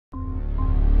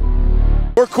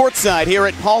We're courtside here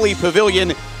at Pauley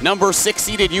Pavilion. Number 6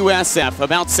 seeded USF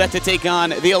about set to take on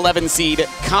the 11 seed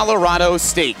Colorado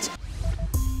State.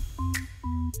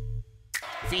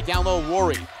 Feed down low,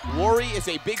 Worry. Worry is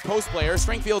a big post player.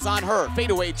 Stringfield's on her.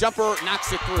 Fadeaway jumper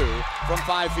knocks it through from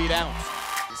 5 feet out.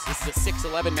 This is a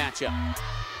 6-11 matchup.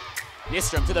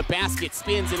 Nystrom to the basket,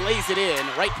 spins and lays it in.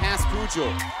 Right past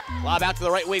Pujol. Lob out to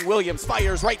the right wing. Williams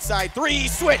fires right side 3.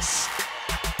 Switch.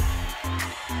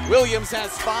 Williams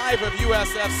has 5 of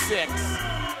USF's 6.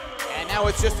 And now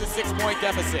it's just a 6-point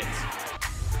deficit.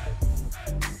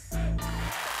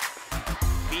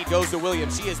 Feed goes to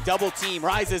Williams. She is double team.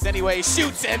 Rises anyway.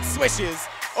 Shoots and swishes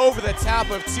over the top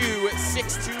of 2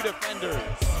 6'2 defenders.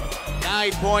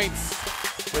 9 points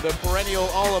for the perennial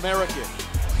All-American.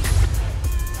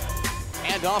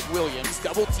 Hand off Williams,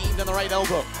 double teamed on the right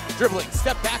elbow. Dribbling,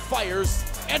 step back, fires,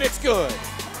 and it's good.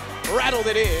 Rattled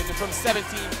it in from 17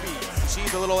 feet.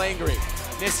 She's a little angry.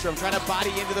 Nystrom trying to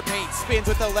body into the paint, spins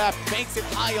with the left, banks it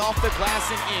high off the glass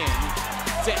and in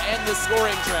to end the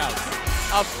scoring drought.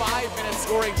 A 5-minute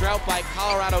scoring drought by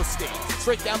Colorado State.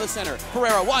 Straight down the center,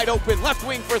 Pereira wide open, left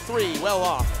wing for 3, well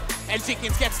off. And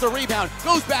Jenkins gets the rebound,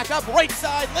 goes back up, right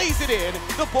side, lays it in.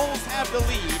 The Bulls have the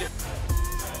lead.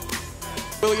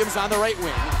 Williams on the right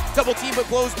wing, double team but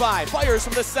blows by, fires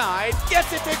from the side,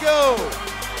 gets it to go.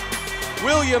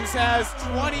 Williams has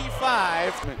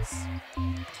 25 minutes.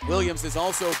 Williams has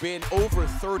also been over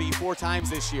 30 4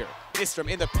 times this year. Nystrom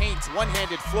in the paint,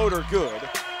 one-handed floater good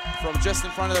from just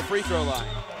in front of the free throw line.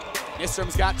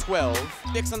 Nystrom's got 12,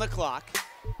 6 on the clock.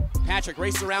 Patrick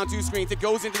races around 2 screens, it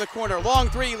goes into the corner, long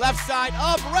 3, left side,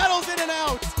 up, rattles in and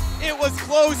out. It was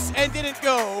close and didn't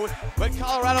go, but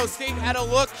Colorado State had a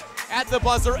look at the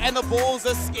buzzer and the Bulls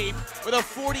escape with a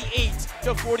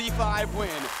 48-45 win.